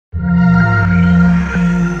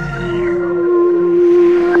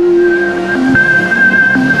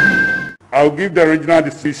I'll give the regional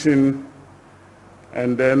decision,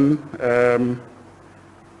 and then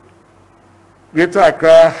Greater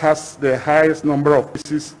Accra has the highest number of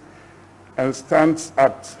cases and stands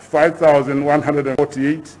at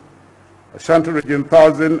 5,148, Ashanti region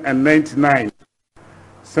 1,099,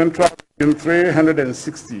 Central region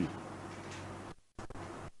 360,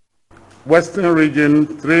 Western region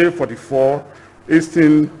 344,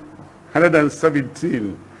 Eastern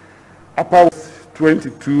 117, Upper West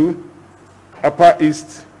 22, Upper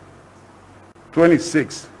East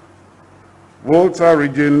 26, Volta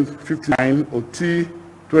region 59, OT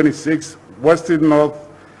 26, Western North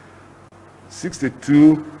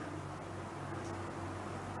 62,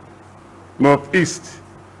 Northeast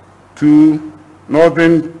 2,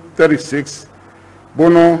 Northern 36,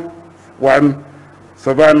 Bono 1,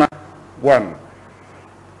 Savannah 1.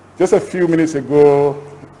 Just a few minutes ago,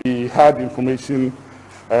 we had information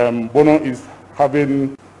Bono is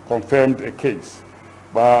having confirmed a case,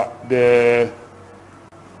 but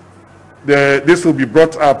this will be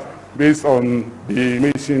brought up based on the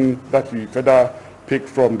information that we further pick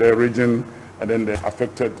from the region and then the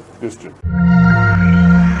affected district.